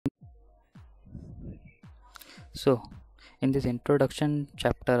So, in this introduction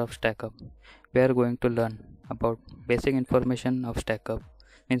chapter of StackUp, we are going to learn about basic information of StackUp,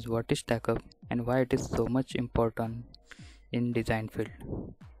 means what is StackUp and why it is so much important in design field.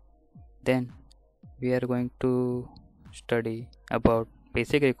 Then we are going to study about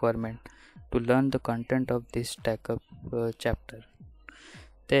basic requirement to learn the content of this StackUp chapter.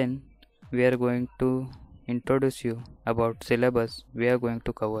 Then we are going to introduce you about syllabus we are going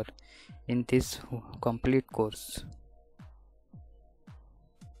to cover in this complete course.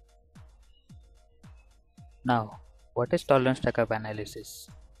 Now, what is tolerance stack-up analysis?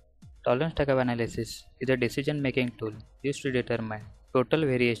 Tolerance stack-up analysis is a decision-making tool used to determine total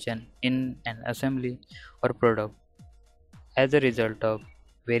variation in an assembly or product as a result of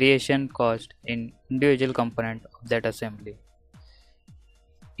variation caused in individual component of that assembly.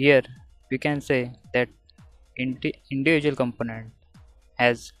 Here, we can say that individual component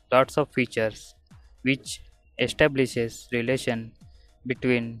has lots of features which establishes relation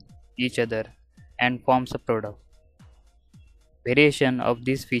between each other and forms a product. Variation of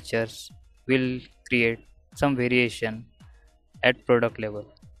these features will create some variation at product level.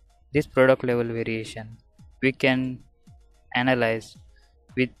 This product level variation we can analyze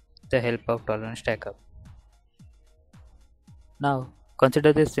with the help of tolerance stackup. Now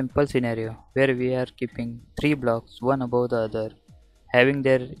consider this simple scenario where we are keeping three blocks one above the other, having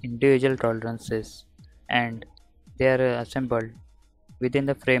their individual tolerances, and they are assembled within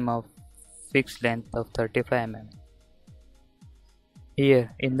the frame of fixed length of 35 mm.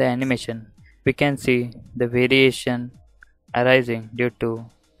 Here in the animation we can see the variation arising due to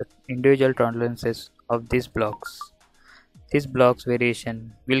the individual tolerances of these blocks. This block's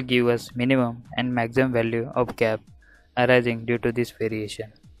variation will give us minimum and maximum value of gap arising due to this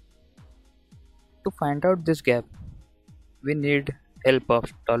variation. To find out this gap, we need help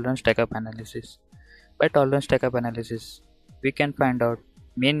of tolerance stackup analysis. By tolerance stackup analysis, we can find out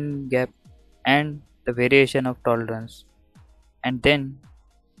mean gap and the variation of tolerance, and then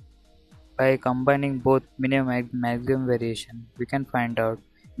by combining both minimum and maximum variation, we can find out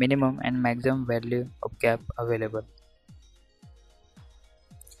minimum and maximum value of gap available.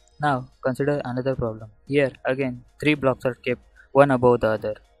 Now consider another problem. Here again three blocks are kept one above the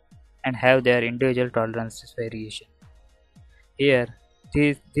other and have their individual tolerances variation. Here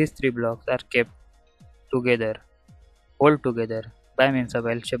these three blocks are kept together, hold together by means of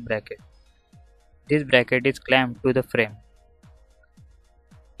L-shaped bracket. This bracket is clamped to the frame.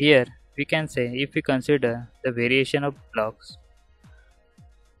 Here we can say if we consider the variation of blocks,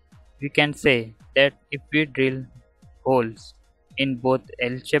 we can say that if we drill holes in both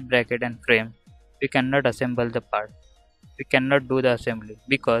L-shaped bracket and frame, we cannot assemble the part. We cannot do the assembly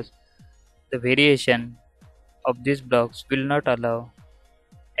because the variation of these blocks will not allow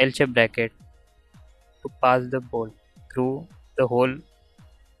L-shaped bracket to pass the bolt through the hole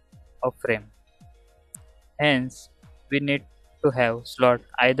of frame. Hence, we need to have slot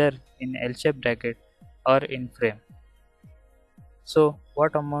either in L-shaped bracket or in frame. So,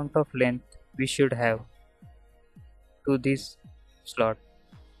 what amount of length we should have to this slot?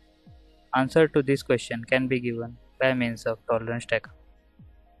 Answer to this question can be given by means of tolerance stackup.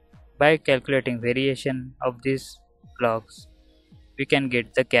 By calculating variation of these blocks, we can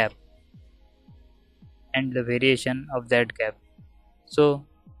get the gap and the variation of that gap. So,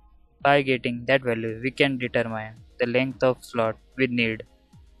 by getting that value, we can determine the length of slot we need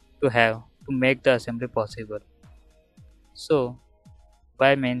to have to make the assembly possible. So,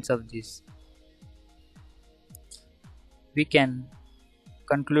 by means of this, we can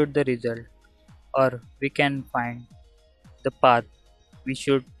conclude the result, or we can find the path we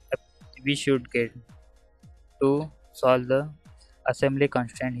should get to solve the assembly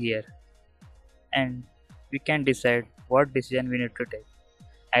constraint here, and we can decide what decision we need to take.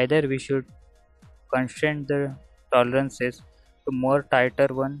 Either we should constrain the tolerances to more tighter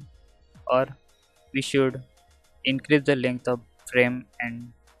one, or we should increase the length of frame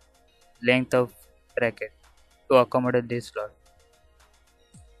and length of bracket to accommodate this slot.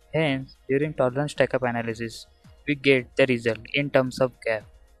 Hence, during tolerance stackup analysis, we get the result in terms of gap,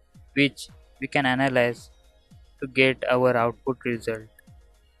 which we can analyze to get our output result,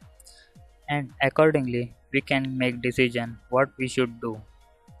 and accordingly we can make decision what we should do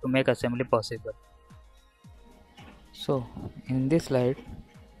to make assembly possible. So, in this slide,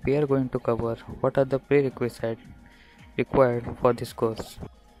 we are going to cover what are the prerequisites required for this course.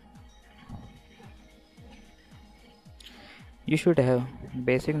 You should have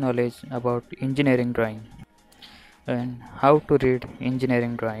basic knowledge about engineering drawing and how to read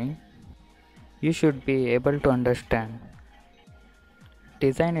engineering drawing. You should be able to understand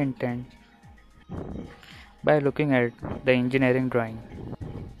design intent by looking at the engineering drawing.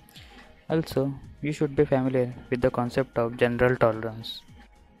 Also, you should be familiar with the concept of general tolerance.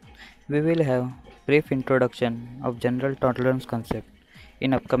 We will have brief introduction of general tolerance concept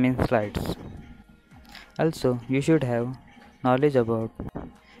in upcoming slides. Also, you should have knowledge about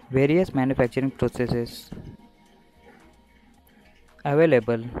various manufacturing processes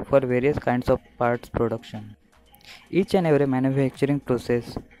available for various kinds of parts production. Each and every manufacturing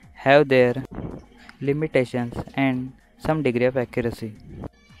process have their limitations and some degree of accuracy.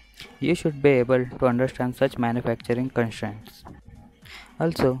 You should be able to understand such manufacturing constraints.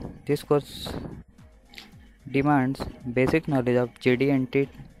 Also, this course demands basic knowledge of GD&T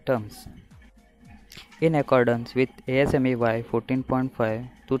terms. In accordance with ASME Y 14.5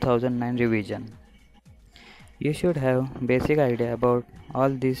 2009 revision, you should have basic idea about all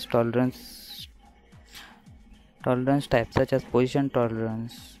these tolerance types such as position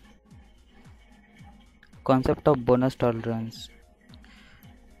tolerance, concept of bonus tolerance,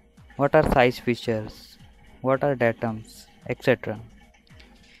 what are size features, what are datums, etc.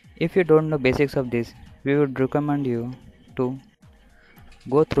 If you don't know basics of this, we would recommend you to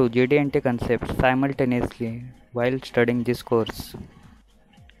go through GD&T concepts simultaneously while studying this course.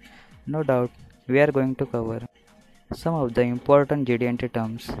 No doubt, we are going to cover some of the important GD&T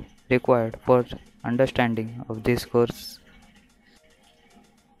terms required for understanding of this course.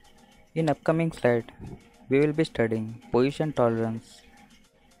 In upcoming slide, we will be studying position tolerance,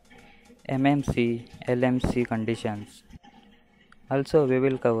 MMC, LMC conditions. Also, we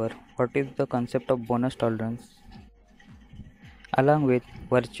will cover what is the concept of bonus tolerance along with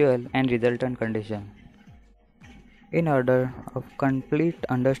virtual and resultant condition. In order of complete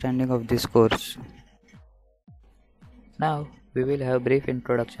understanding of this course, now we will have brief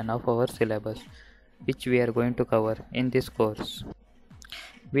introduction of our syllabus which we are going to cover in this course.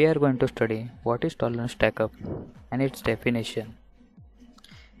 We are going to study what is tolerance stack-up and its definition.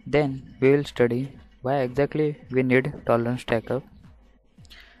 Then we will study why exactly we need tolerance stack-up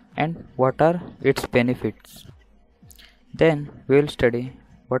and what are its benefits. Then we will study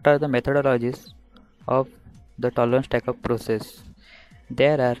what are the methodologies of the tolerance stack-up process.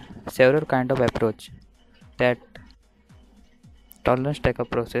 There are several kinds of approach that tolerance stack-up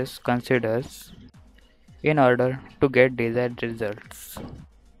process considers in order to get desired results.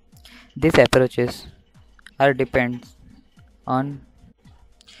 These approaches are depends on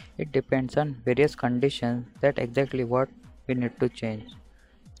various conditions that exactly what we need to change,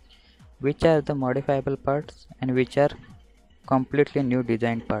 which are the modifiable parts and which are completely new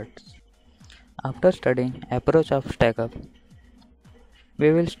design parts. After studying approach of stack-up,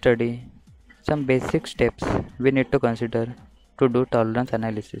 we will study some basic steps we need to consider to do tolerance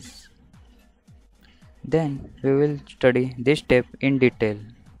analysis. Then we will study this step in detail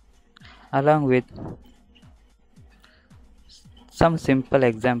along with some simple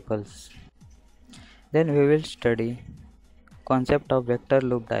examples. Then we will study concept of vector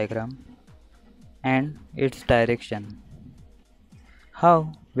loop diagram and its direction.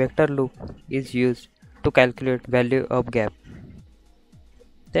 How vector loop is used to calculate value of gap.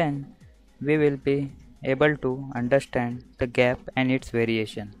 Then we will be able to understand the gap and its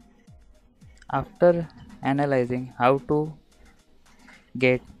variation. After analyzing how to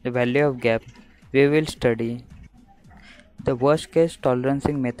get the value of gap, we will study the worst case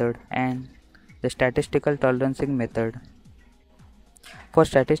tolerancing method and the statistical tolerancing method. For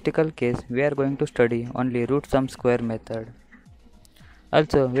statistical case, we are going to study only root sum square method.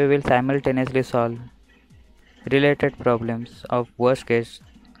 Also, we will simultaneously solve related problems of worst case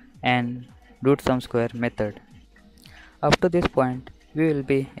and root sum square method. Up to this point, we will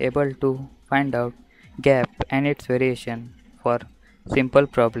be able to find out gap and its variation for simple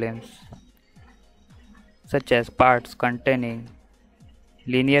problems such as parts containing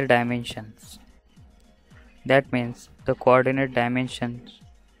linear dimensions. That means the coordinate dimensions.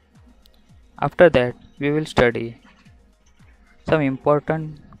 After that, we will study some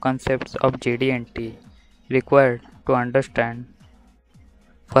important concepts of GD&T required to understand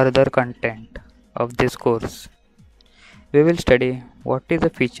further content of this course. We will study what is a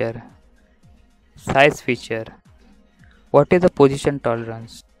feature, size feature, what is the position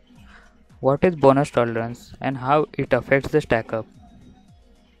tolerance, what is bonus tolerance and how it affects the stack-up.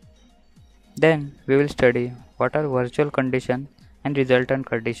 Then we will study what are virtual conditions and resultant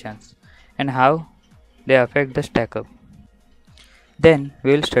conditions and how they affect the stack-up. Then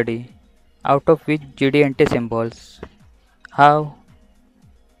we will study out of which GD&T symbols, how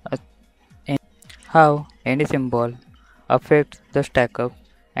any symbol affects the stack-up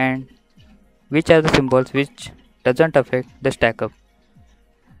and which are the symbols which doesn't affect the stack-up.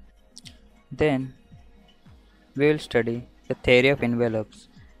 Then we will study the theory of envelopes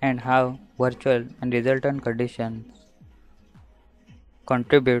and how virtual and resultant conditions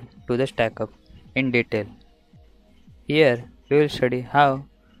contribute to the stack-up in detail. Here, we will study how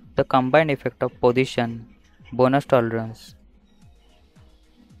the combined effect of position, bonus tolerance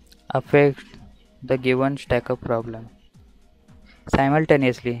affects the given stack-up problem.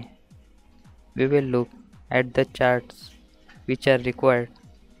 Simultaneously, we will look at the charts which are required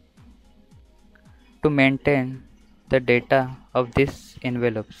to maintain the data of these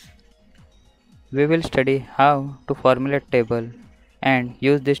envelopes. We will study how to formulate table and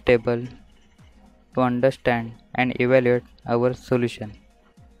use this table to understand and evaluate our solution.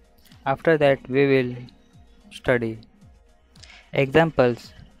 After that, we will study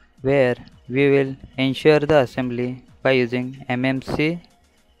examples where we will ensure the assembly by using MMC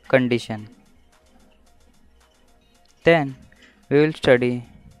condition. Then we will study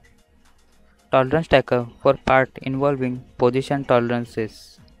tolerance stacker for part involving position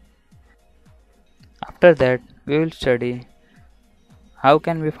tolerances. After that, we will study how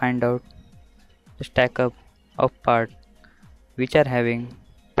can we find out the stack up of parts which are having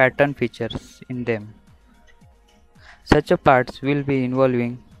pattern features in them. Such a parts will be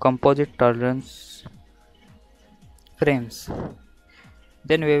involving composite tolerance frames.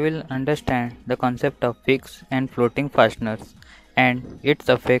 Then we will understand the concept of fixed and floating fasteners and its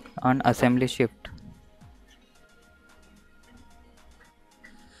effect on assembly shift.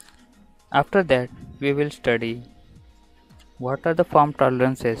 After that, we will study what are the form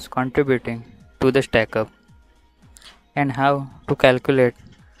tolerances contributing to the stack up and how to calculate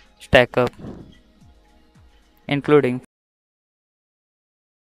stack up, including